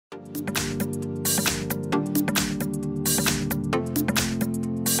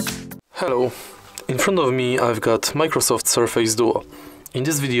Hello, in front of me I've got Microsoft Surface Duo. In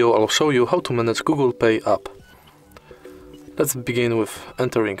this video I'll show you how to manage Google Pay app. Let's begin with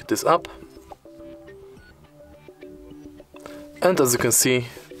entering this app. And as you can see,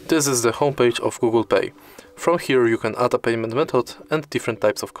 this is the homepage of Google Pay. From here you can add a payment method and different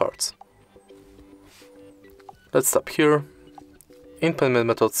types of cards. Let's tap here. In payment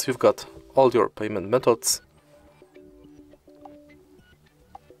methods you've got all your payment methods.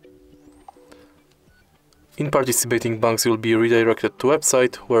 In participating banks you'll be redirected to a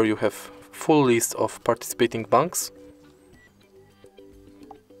website where you have full list of participating banks.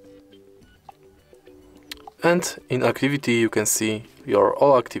 And in activity you can see your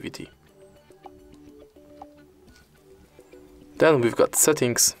all activity. Then we've got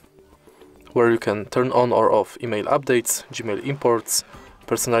settings, where you can turn on or off email updates, Gmail imports,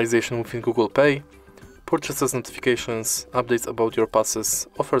 personalization within Google Pay, purchases notifications, updates about your passes,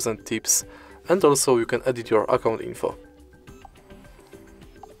 offers and tips, and also you can edit your account info.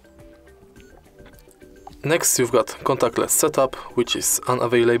 Next you've got contactless setup, which is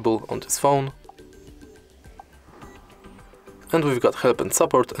unavailable on this phone. And we've got help and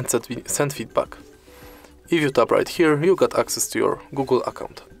support and send feedback. If you tap right here, you got access to your Google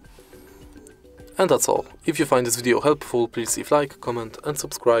account. And that's all. If you find this video helpful, please leave like, comment and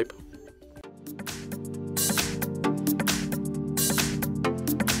subscribe.